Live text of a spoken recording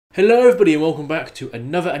Hello everybody and welcome back to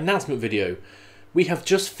another announcement video. We have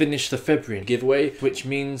just finished the February giveaway, which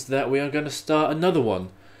means that we are going to start another one.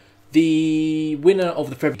 The winner of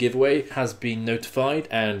the February giveaway has been notified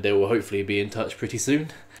and they will hopefully be in touch pretty soon.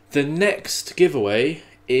 The next giveaway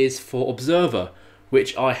is for Observer,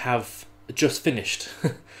 which I have just finished.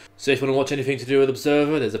 So if you want to watch anything to do with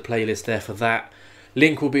Observer, there's a playlist there for that.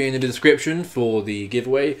 Link will be in the description for the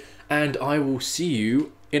giveaway, and I will see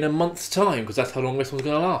you in a month's time, because that's how long this one's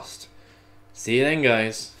going to last. See you then,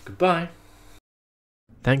 guys. Goodbye.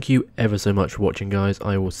 Thank you ever so much for watching, guys.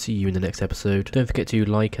 I will see you in the next episode. Don't forget to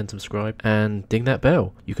like and subscribe and ding that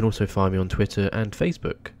bell. You can also find me on Twitter and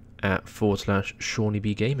Facebook at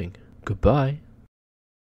 /SeannyBGaming. Goodbye.